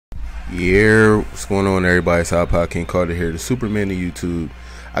Yeah, what's going on, everybody? It's iPodKingCarter here, the Superman of YouTube.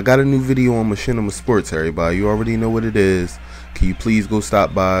 I got a new video on Machinima Sports, everybody. You already know what it is. Can you please go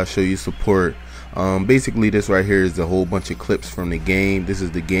stop by, show your support? Basically, this right here is a whole bunch of clips from the game. This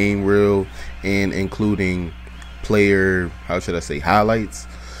is the game reel, and including player, how should I say, highlights.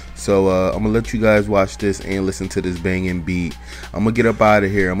 So I'm gonna let you guys watch this and listen to this banging beat. I'm gonna get up out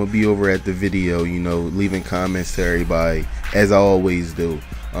of here. I'm gonna be over at the video, you know, leaving comments to everybody, as I always do.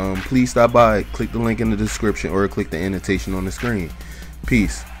 Please stop by, click the link in the description, or click the annotation on the screen.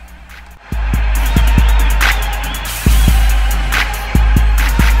 Peace.